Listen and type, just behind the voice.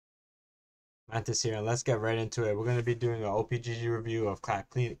Mantis here, and let's get right into it. We're going to be doing an OPGG review of cat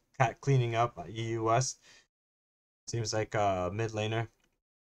cleaning up EU West. Seems like a mid laner,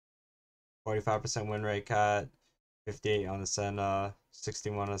 45% win rate cat, 58 on the Senna,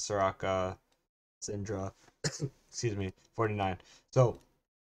 61 on the Soraka, Syndra, excuse me, 49. So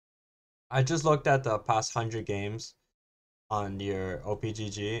I just looked at the past 100 games on your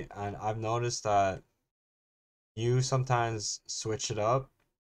OPGG, and I've noticed that you sometimes switch it up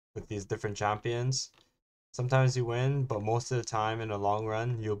with these different champions. Sometimes you win, but most of the time in the long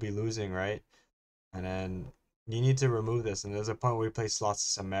run, you'll be losing, right? And then you need to remove this. And there's a point where you play slots of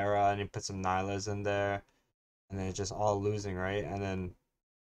Samara and you put some Nylas in there, and then it's just all losing, right? And then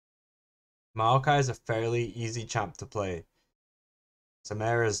Maokai is a fairly easy champ to play.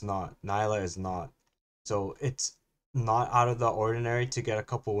 Samara is not. Nyla is not. So it's not out of the ordinary to get a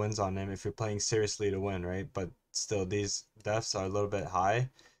couple wins on him if you're playing seriously to win, right? But still, these deaths are a little bit high.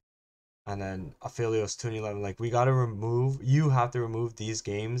 And then Aphelios 2011, like we gotta remove. You have to remove these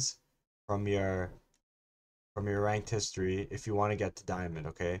games from your ranked history if you want to get to diamond,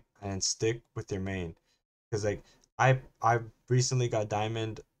 okay? And stick with your main, because like I recently got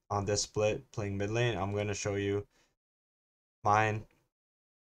diamond on this split playing mid lane. I'm gonna show you mine.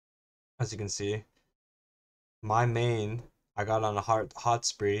 As you can see, my main I got on a hot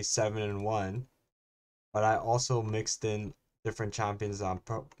spree 7-1, but I also mixed in different champions I'm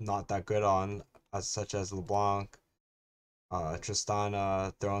not that good on, as such as LeBlanc,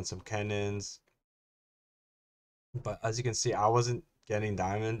 Tristana, throwing some cannons. But as you can see, I wasn't getting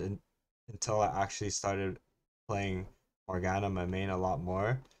diamond until I actually started playing Morgana, my main, a lot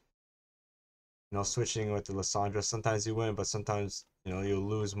more. You know, switching with the Lissandra, sometimes you win, but sometimes, you know, you'll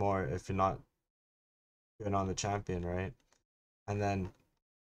lose more if you're not good on the champion, right? And then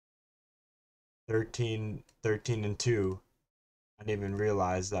 13 and 2, I didn't even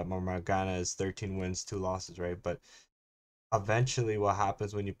realize that my Morgana is 13 wins, 2 losses, right? But eventually what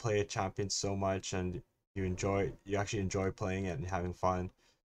happens when you play a champion so much and you actually enjoy playing it and having fun,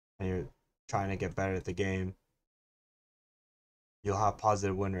 and you're trying to get better at the game, you'll have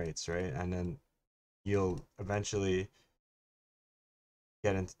positive win rates, right? And then you'll eventually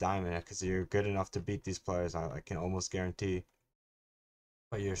get into diamond because you're good enough to beat these players. I can almost guarantee.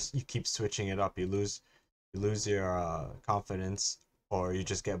 But you keep switching it up. You lose your confidence, or you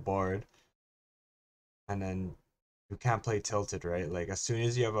just get bored, and then you can't play tilted, right? Like as soon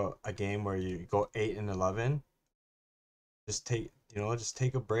as you have a game where you go 8-11, just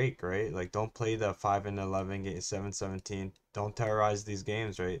take a break, right? Like don't play the 5-11, get 7-17. Don't terrorize these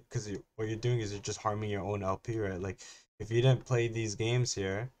games, right? Because what you're doing is you're just harming your own LP, right? Like if you didn't play these games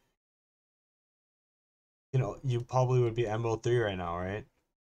here, you probably would be Emerald 3 right now, right?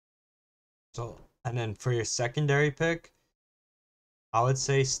 So, and then for your secondary pick, I would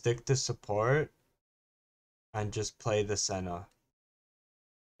say stick to support and just play the Senna.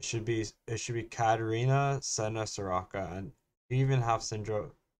 It should be Katarina, Senna, Soraka, and you even have Syndra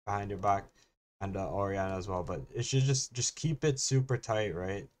behind your back, and Oriana as well. But it should just keep it super tight,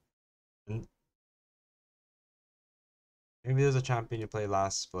 right? And maybe there's a champion you played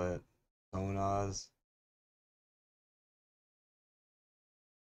last split, Sonas.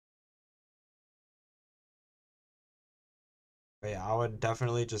 But yeah, I would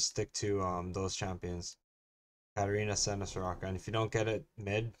definitely just stick to those champions, Katarina, Senna, Soraka. And if you don't get it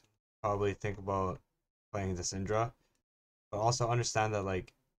mid, probably think about playing the Syndra. But also understand that like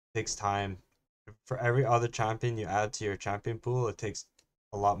it takes time. For every other champion you add to your champion pool, it takes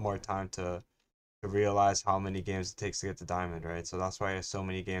a lot more time to realize how many games it takes to get to diamond, right? So that's why there's so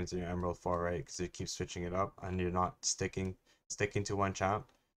many games in your Emerald 4, right? Because you keep switching it up and you're not sticking to one champ.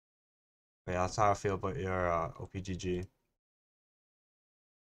 But yeah, that's how I feel about your OPGG.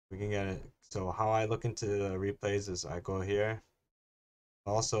 We can get it. So how I look into the replays is I go here.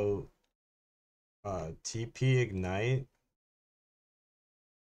 Also, TP Ignite.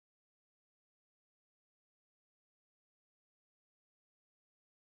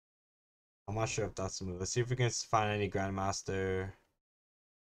 I'm not sure if that's the move. Let's see if we can find any Grandmaster.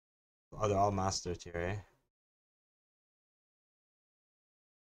 Oh, they're all Master tier, eh?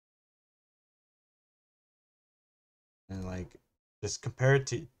 And like just compare it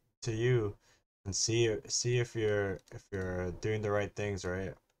to you and see if you're doing the right things,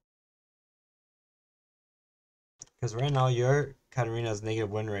 right? Because right now your Katarina's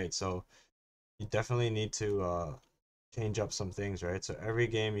negative win rate, so you definitely need to change up some things, right? So every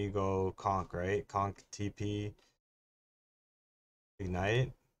game you go conk, right? Conk TP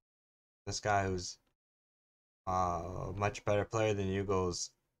Ignite. This guy who's a much better player than you goes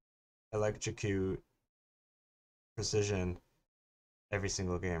electrocute precision, every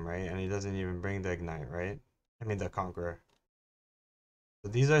single game, right? And he doesn't even bring the Ignite, right? I mean the Conqueror.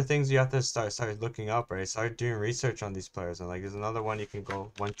 So these are things you have to start looking up, right? Start doing research on these players. And like there's another one you can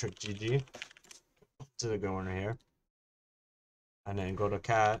go one trick GG to the good one right here. And then go to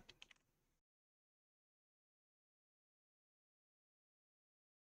cat.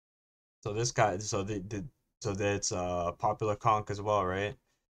 So this guy, so that's a popular conk as well, right?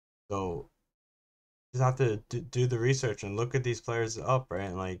 So just have to do the research and look at these players up, right?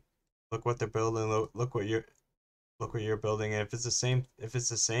 And like look what they're building, look what you're building. And if it's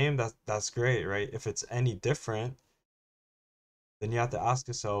the same, that's great, right? If it's any different, then you have to ask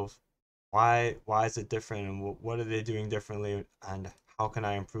yourself, why is it different, and what are they doing differently, and how can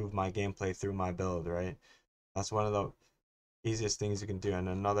I improve my gameplay through my build, right? That's one of the easiest things you can do. And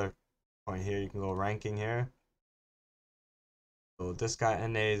another point here, you can go ranking here. So this guy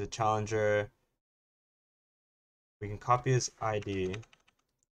NA is a challenger. We can copy his ID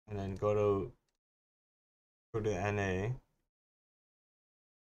and then go to NA,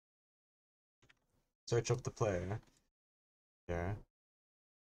 search up the player here.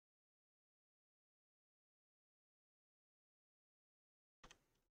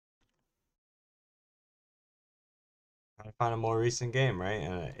 Try to find a more recent game, right?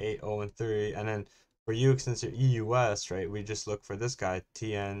 And 8-0-3. And then for you, since you're EUS, right, we just look for this guy,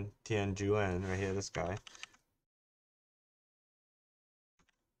 TN Juan, right here, this guy.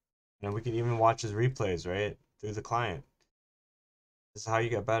 And we can even watch his replays, right? Through the client. This is how you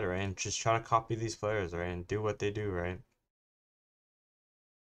get better, right? And just try to copy these players, right? And do what they do, right?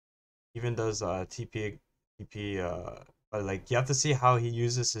 Even does TP but like you have to see how he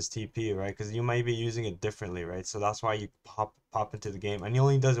uses his TP, right? Because you might be using it differently, right? So that's why you pop into the game, and he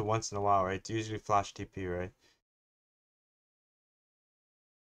only does it once in a while, right? It's usually flash TP, right?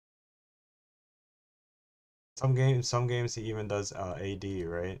 Some games he even does AD,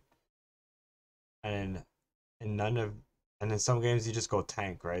 right? And in none of and in some games you just go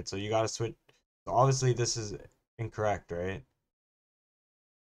tank, right? So you gotta switch. So obviously this is incorrect, right?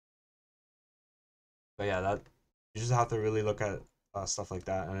 But yeah, that you just have to really look at stuff like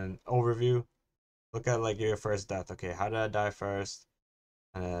that. And then overview, look at like your first death. Okay, how did I die first?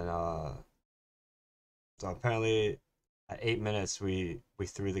 And then so apparently at 8 minutes we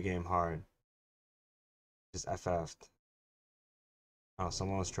threw the game hard. Just FF'd. Oh,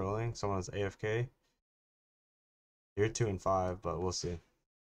 someone was trolling. Someone's AFK. You're 2-5, but we'll see.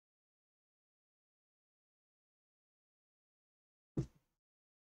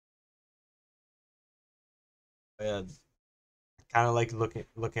 But yeah, kind of like looking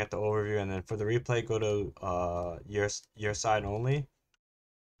at the overview, and then for the replay, go to your side only,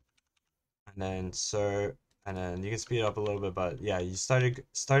 and then sir, and then you can speed it up a little bit. But yeah, you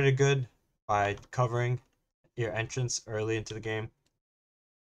started good by covering your entrance early into the game.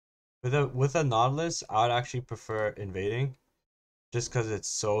 With a Nautilus, I would actually prefer invading, just because it's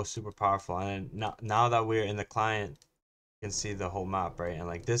so super powerful. And now that we're in the client, you can see the whole map, right? And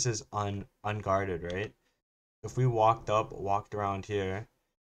like this is unguarded, right? If we walked around here,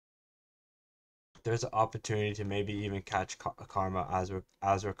 there's an opportunity to maybe even catch karma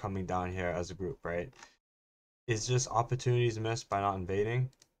as we're coming down here as a group, right? It's just opportunities missed by not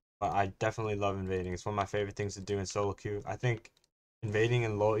invading, but I definitely love invading. It's one of my favorite things to do in solo queue. I think invading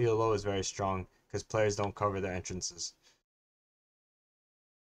in low elo is very strong because players don't cover their entrances.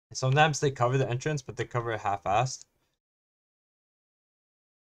 Sometimes they cover the entrance, but they cover it half-assed.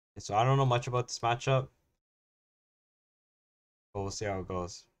 So I don't know much about this matchup, but we'll see how it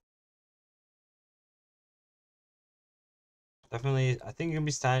goes. Definitely, I think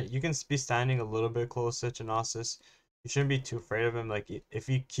you can be standing a little bit closer to Gnosis. You shouldn't be too afraid of him. Like if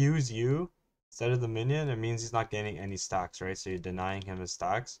he Qs you instead of the minion, it means he's not getting any stacks, right? So you're denying him his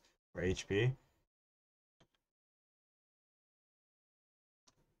stacks for HP.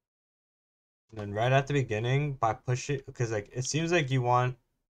 And then right at the beginning, by pushing, because like it seems like you want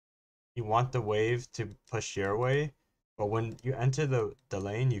the wave to push your way, but when you enter the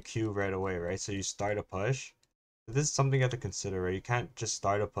lane, you Q right away, right? So you start a push. This is something you have to consider, right? You can't just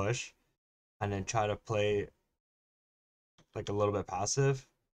start a push and then try to play like a little bit passive.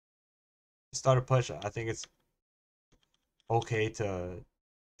 Start a push, I think it's okay to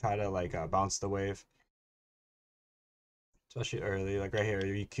try to like bounce the wave, especially early. Like right here,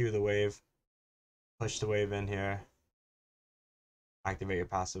 you Q the wave, push the wave in here, activate your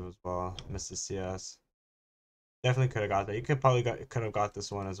passive as well. Miss the CS. Definitely could have got that. You could have got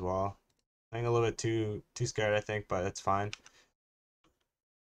this one as well. I'm a little bit too scared, I think, but it's fine.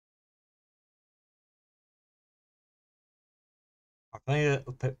 I'm playing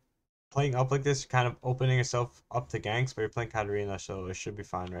it playing up like this, you're kind of opening yourself up to ganks, but you're playing Katarina, so it should be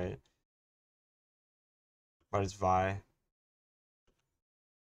fine, right? But it's Vi.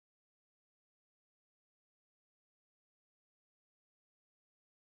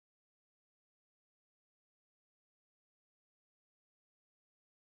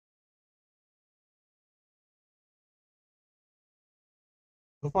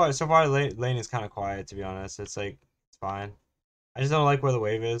 So far, lane is kind of quiet, to be honest. It's like, it's fine. I just don't like where the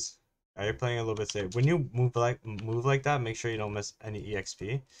wave is. You're playing a little bit safe. When you move like that, make sure you don't miss any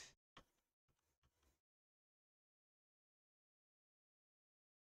EXP.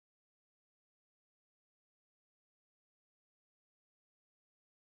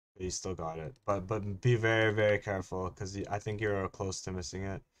 But you still got it. But be very, very careful, because I think you're close to missing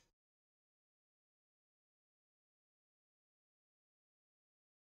it.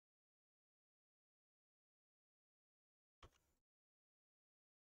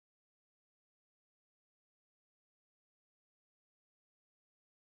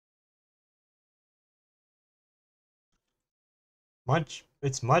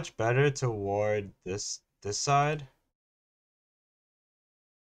 It's much better to ward this side,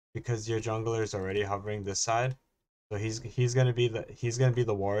 because your jungler is already hovering this side. So he's gonna be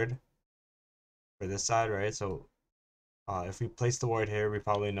the ward for this side, right? So if we place the ward here, we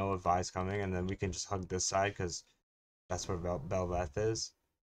probably know if Vi's coming, and then we can just hug this side because that's where Bel'Veth is.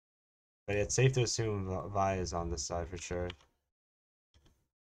 But it's safe to assume Vi is on this side for sure.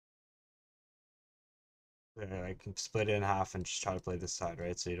 I can split it in half and just try to play this side,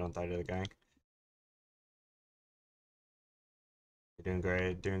 right? So you don't die to the gank. You're doing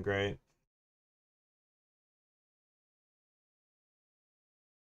great, doing great.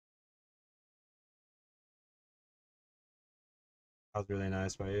 That was really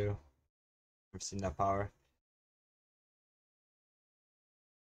nice by you. I've seen that power.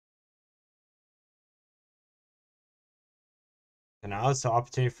 And now it's the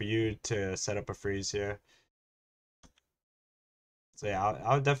opportunity for you to set up a freeze here. So yeah,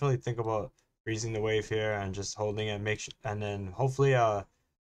 I would definitely think about freezing the wave here and just holding it, and then hopefully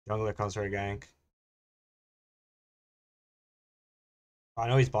jungler comes for a gank. I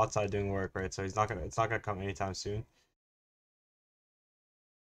know he's bot side doing work, right? So it's not gonna come anytime soon.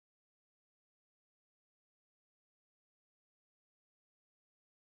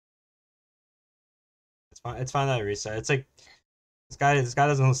 It's fine that I reset. It's like this guy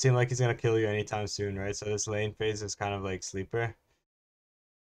doesn't seem like he's gonna kill you anytime soon, right? So this lane phase is kind of like sleeper.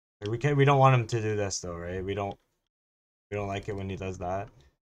 Like, we don't want him to do this though, right? We don't like it when he does that.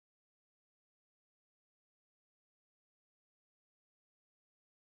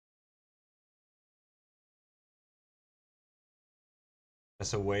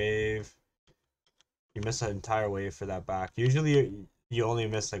 That's a wave. You miss an entire wave for that back. Usually you only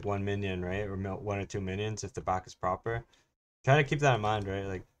miss like one minion, right? Or one or two minions if the back is proper. Try to keep that in mind, right?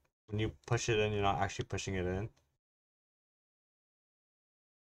 Like when you push it in, you're not actually pushing it in.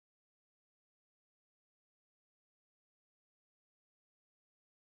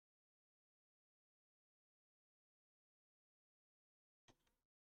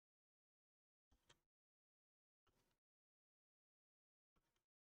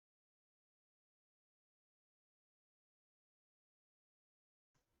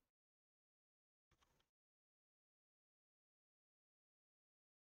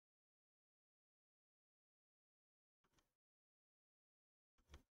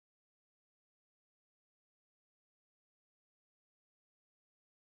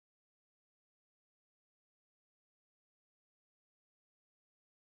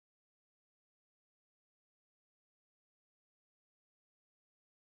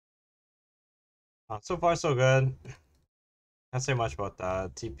 So far so good. Can't say much about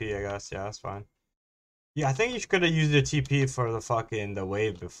that. TP, I guess. Yeah, that's fine. Yeah, I think you could have used your TP for the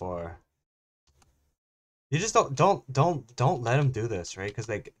wave before. You just don't let him do this, right? Because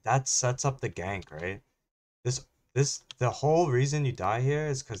like that sets up the gank, right? This the whole reason you die here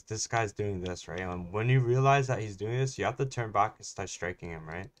is because this guy's doing this, right? And when you realize that he's doing this, you have to turn back and start striking him,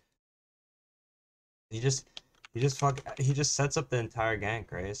 right? He just he just sets up the entire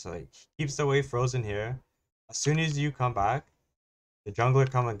gank, right? So like he keeps the wave frozen here. As soon as you come back, the jungler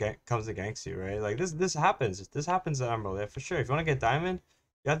comes and ganks you, right? Like this happens. This happens at Emerald, yeah, for sure. If you want to get diamond,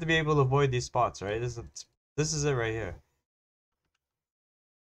 you have to be able to avoid these spots, right? This is it right here.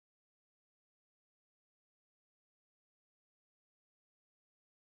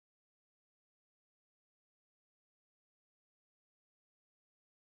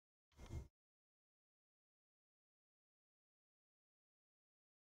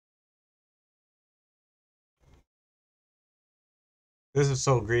 This is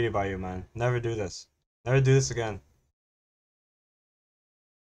so greedy by you, man. Never do this. Never do this again.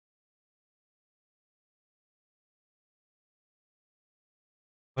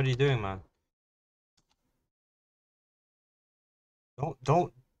 What are you doing, man? Don't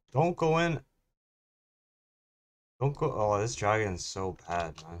don't don't go in. Don't go. Oh, this dragon's so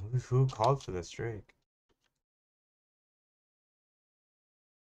bad, man. Who called for this Drake?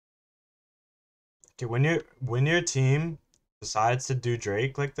 Okay, when your team decides to do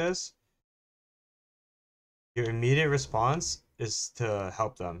Drake like this, your immediate response is to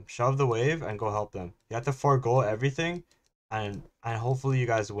help them. Shove the wave and go help them. You have to forego everything and hopefully you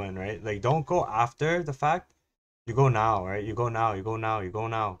guys win, right? Like don't go after the fact. You go now, right? You go now, you go now, you go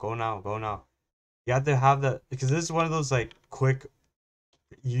now, go now, go now. You have to have that because this is one of those like quick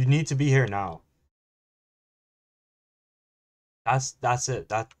you need to be here now. That's it.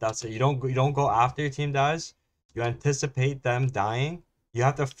 That's it. You don't go after your team dies. You anticipate them dying. You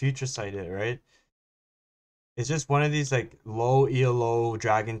have to future sight it, right? It's just one of these like low ELO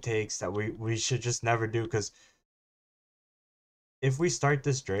dragon takes that we should just never do because if we start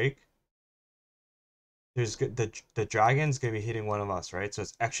this Drake, the dragon's gonna be hitting one of us, right? So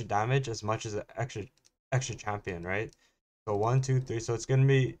it's extra damage as much as an extra champion, right? So one, two, three. So it's gonna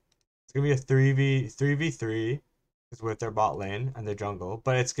be a 3v3 is with their bot lane and their jungle,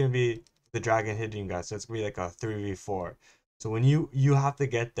 but it's gonna be the dragon hitting you guys, so it's gonna be like a 3v4. So when you have to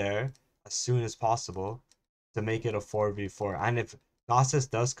get there as soon as possible to make it a 4v4. And if Nasus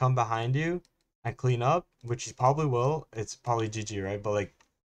does come behind you and clean up, which he probably will, it's probably GG, right? But like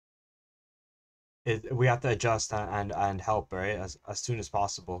we have to adjust and help, right? As soon as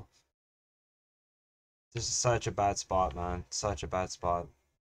possible. This is such a bad spot, man. Such a bad spot.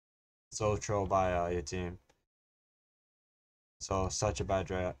 So troll by your team. So such a bad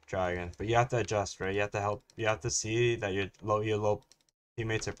dragon. But you have to adjust, right? You have to help. You have to see that your low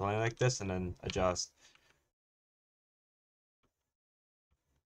teammates are playing like this, and then adjust.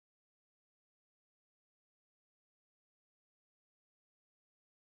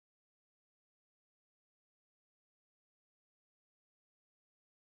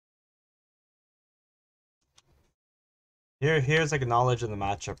 Here's like a knowledge of the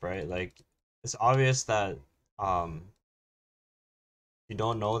matchup, right? Like it's obvious that um you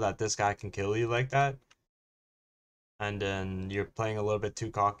don't know that this guy can kill you like that, and then you're playing a little bit too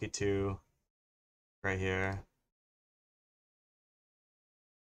cocky too, right here.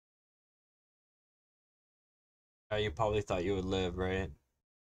 You probably thought you would live, right?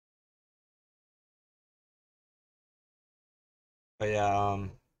 But yeah,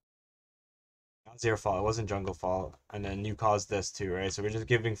 that was your fault. It wasn't jungle fault, and then you caused this too, right? So we're just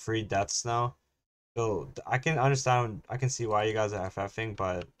giving free deaths now. So I can understand, I can see why you guys are FFing,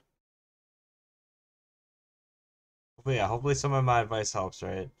 but yeah, hopefully some of my advice helps,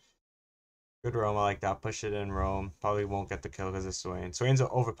 right? Good roam, I like that. Push it in roam. Probably won't get the kill because of Swain. Swain's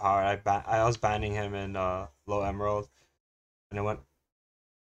overpowered. I was banning him in low emerald, and then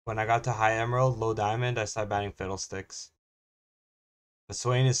when I got to high emerald, low diamond, I started banning fiddlesticks. But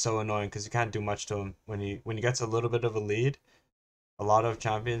Swain is so annoying because you can't do much to him when he gets a little bit of a lead. A lot of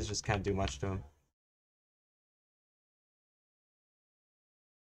champions just can't do much to him.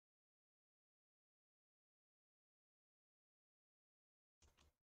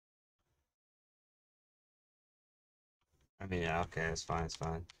 I mean, yeah, okay, it's fine, it's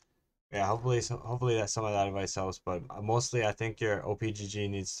fine. Yeah, hopefully that some of that advice helps, but mostly I think your OPGG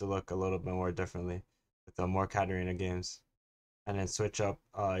needs to look a little bit more differently with the more Katarina games, and then switch up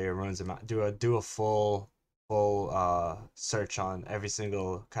your runes amount. Do a full search on every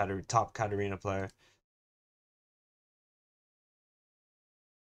single top Katarina player.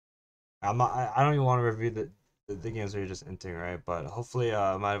 I don't even want to review the games where you're just inting, right? But hopefully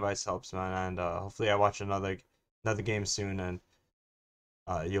my advice helps, man, and hopefully I watch another game soon, and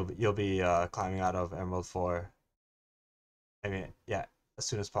you'll be climbing out of Emerald 4. I mean, yeah, as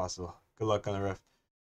soon as possible. Good luck on the Rift.